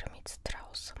пошла кормить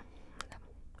страуса, да,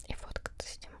 и фоткаться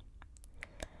с ним.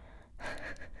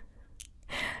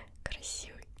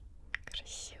 Красивый,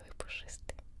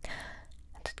 пушистый.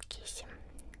 А тут киси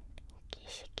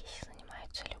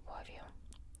занимаются любовью.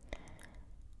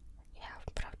 Я,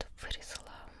 правда,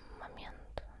 вырезала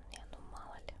момент, ну,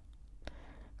 мало ли,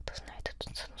 кто знает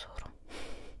эту цензуру.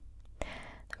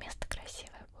 Но место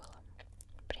красивое было,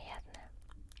 приятное.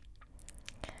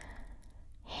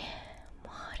 И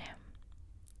море.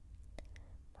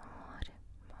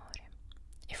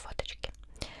 И фоточки.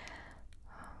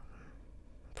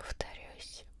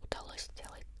 Повторюсь, удалось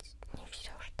сделать не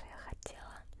все, что я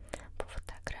хотела по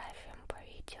фотографиям, по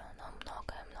видео, но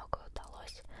многое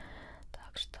удалось.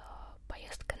 Так что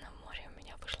поездка на море у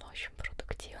меня вышла очень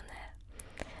продуктивная.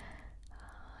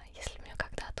 Если мне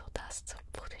когда-то удастся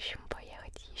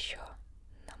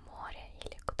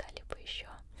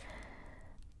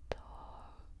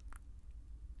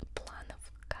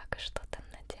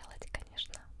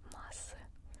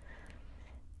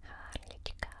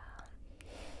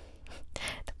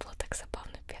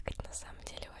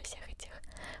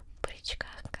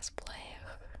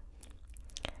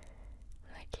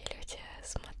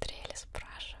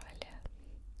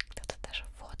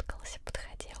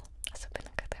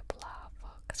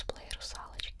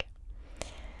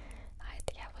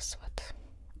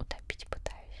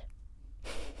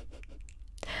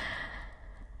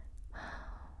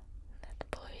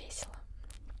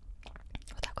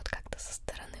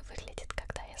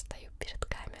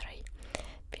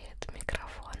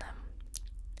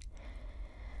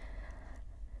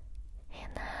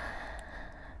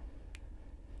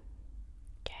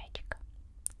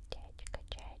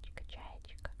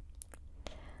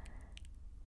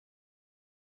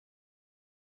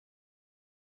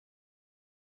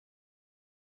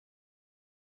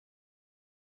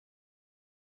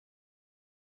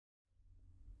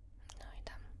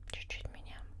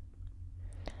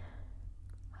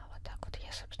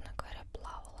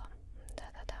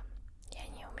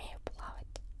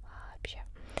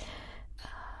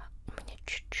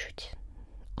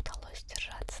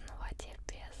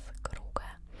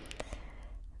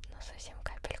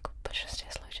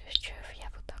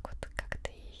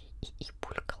и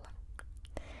булькала.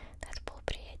 Но это было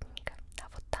приятненько. А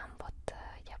вот там вот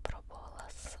я пробовала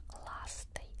с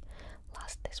ластой.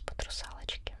 Ластой из-под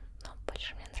русалочки. Но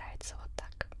больше мне нравится вот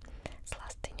так. С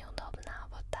ластой неудобно, а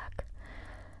вот так.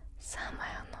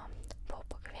 Самое оно.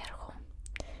 Попа кверху.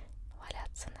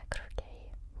 Валяться на круге и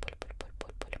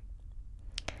буль-буль-буль-буль-буль.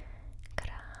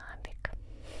 Крабик.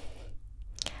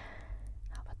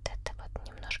 А вот это вот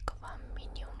немножко вам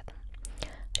меню.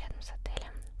 Рядом с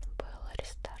отелем был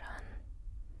ресторан,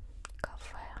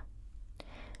 кафе.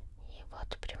 И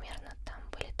вот примерно там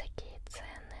были такие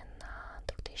цены на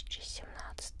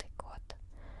 2017 год.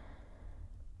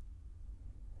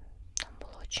 Там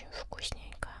было очень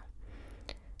вкусненько,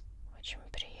 очень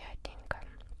приятненько.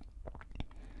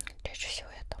 Чаще всего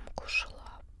я там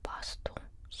кушала пасту,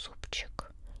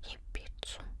 супчик и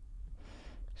пиццу.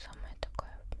 Самое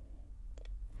такое.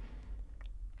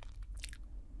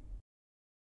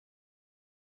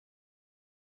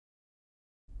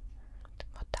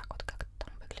 Вот так вот как там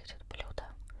выглядит блюдо.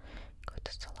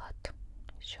 Какой-то салат,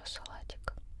 еще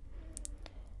салатик.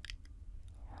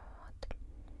 Вот.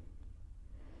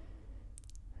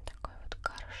 Такой вот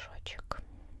горшочек.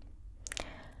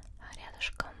 А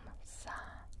рядышком за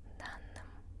данным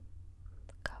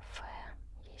кафе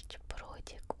есть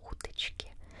бродик,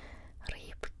 уточки,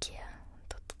 рыбки.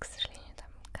 Тут, к сожалению,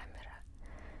 там камера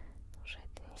уже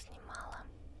это не снимала.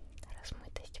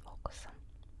 Размытость фокусом.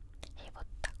 И вот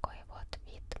такой вот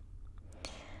вид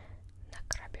на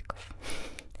крабиков.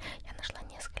 Я нашла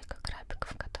несколько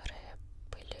крабиков, которые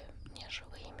были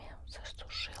неживыми,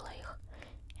 засушила их,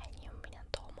 и они у меня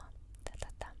дома.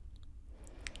 Да-да-да.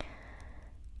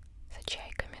 За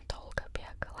чайками долго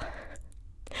бегала.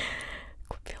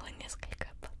 Купила несколько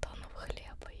батонов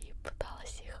хлеба и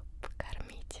пыталась их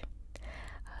покормить.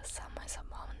 А самое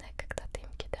забавное, когда ты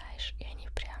им кидаешь, и они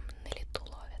прям на лету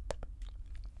ловят.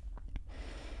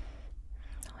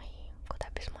 Ну и куда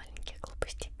без маленьких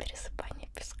глупостей, пересыпание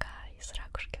песка из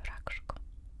ракушки в ракушку.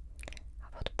 А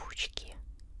вот пучки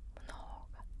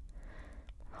много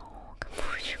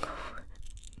пучков.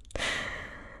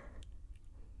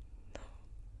 Ну,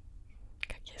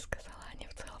 как я сказала, они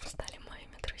в целом стали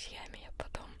моими друзьями. Я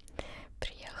потом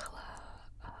приехала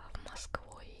в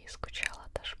Москву и скучала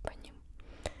даже по ним.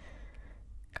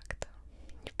 Как-то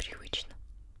непривычно,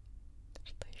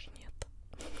 что их нет.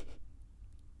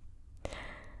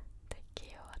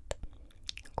 Такие вот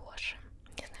Гоши.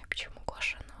 Не знаю почему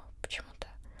Гоша, но почему-то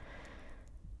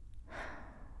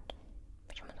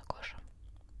Гоша.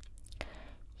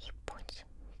 И путь.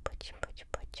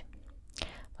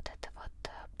 Вот это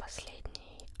вот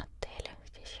последний отель.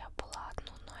 Здесь я была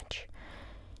одну ночь,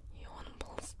 и он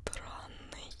был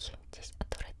странный. Здесь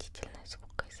отвратительная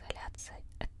звукоизоляция.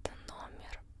 Это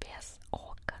номер без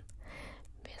окон,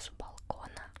 без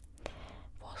балкона.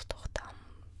 Воздух там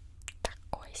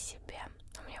такой себе.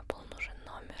 Но мне был нужен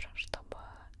номер, чтобы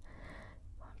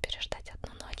переждать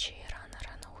одну ночь и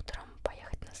рано-рано утром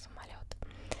поехать на самолет.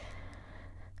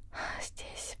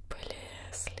 Здесь были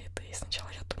следы. Сначала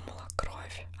я думала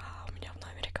кровь, а у меня в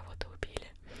номере кого-то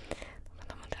убили.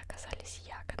 Потом это оказались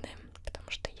ягоды, потому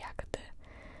что ягоды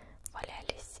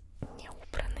валялись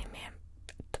неубранными.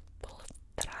 Это было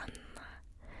странно.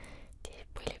 Здесь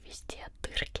были везде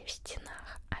дырки в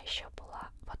стенах, а еще была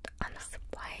вот,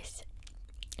 насыпаясь,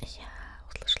 я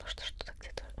услышала, что что-то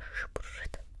где-то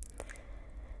шебуршит.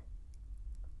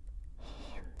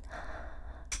 И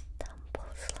там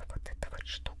ползла вот эта вот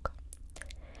штука.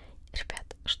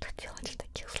 Ребят, что делать в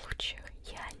таких случаях,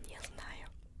 я не знаю.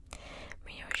 У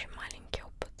меня очень маленький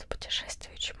опыт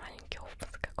путешествий, очень маленький опыт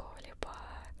какого-либо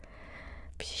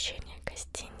посещения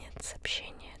гостиниц,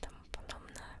 общения и тому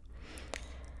подобное.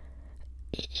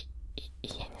 И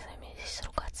я не знаю, мне здесь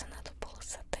ругаться надо было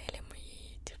с отелем,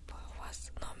 и типа у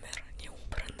вас номер не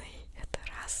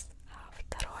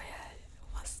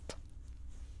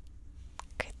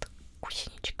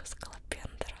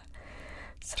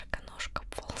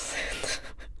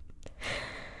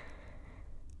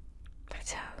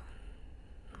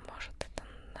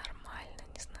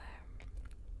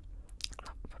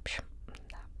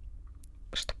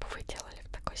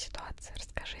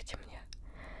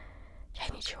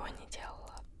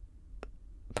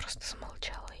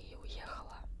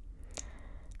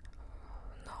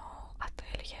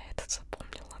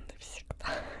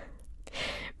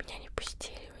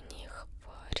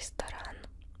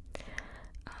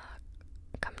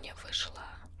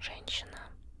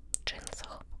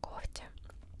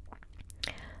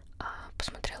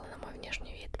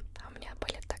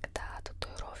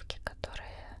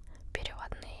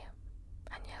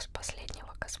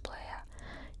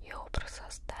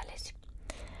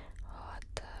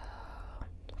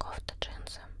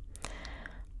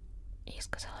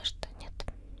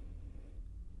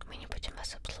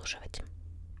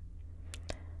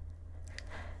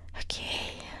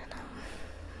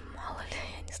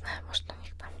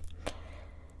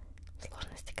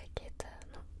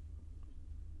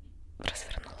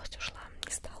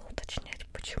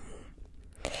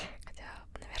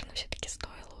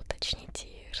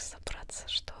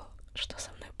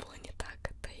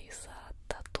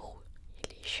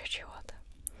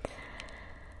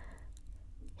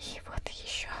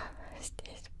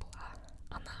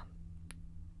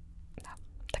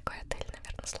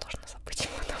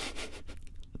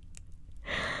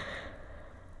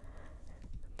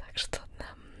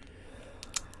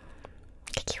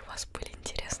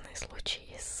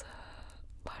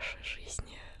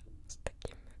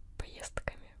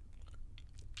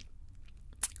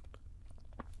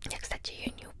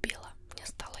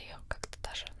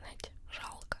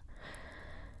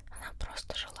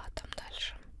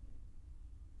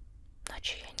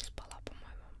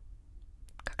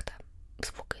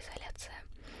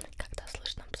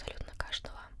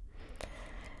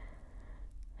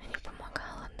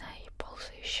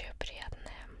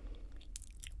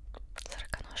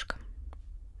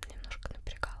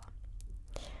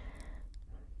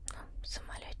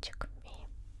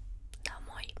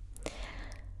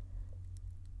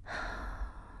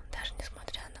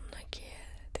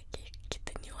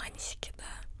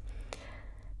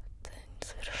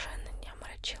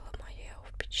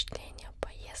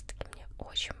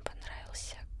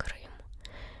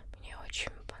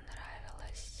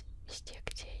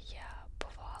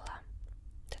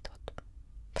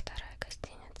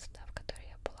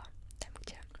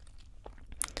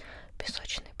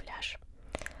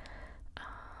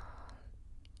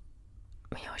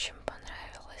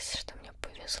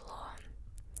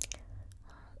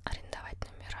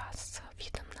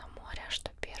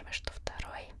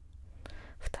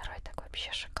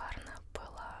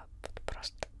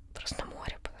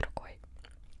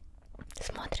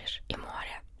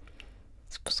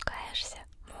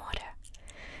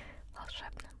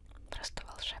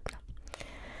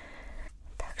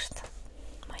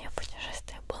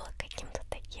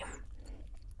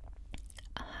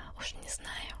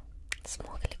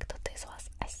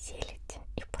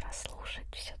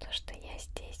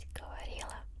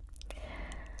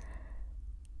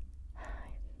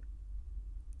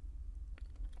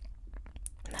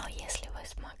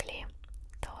смогли,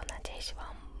 то, надеюсь,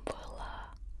 вам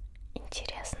было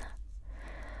интересно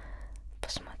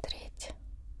посмотреть,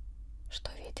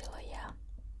 что видела я,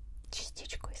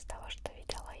 частичку из того, что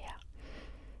видела я.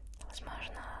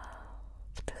 Возможно,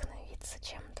 вдохновиться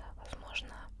чем-то,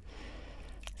 возможно,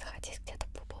 захотеть где-то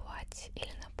побывать,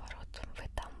 или наоборот, вы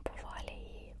там бывали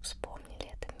и вспомнили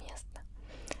это место.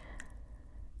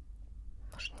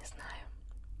 Может, не знаю.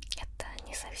 Это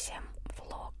не совсем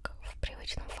влог в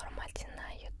привычном формате на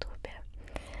ютубе.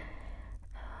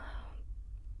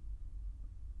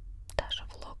 Даже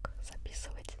влог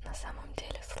записывать на самом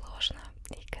деле сложно,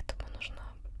 и к этому нужно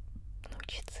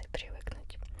научиться и привыкнуть.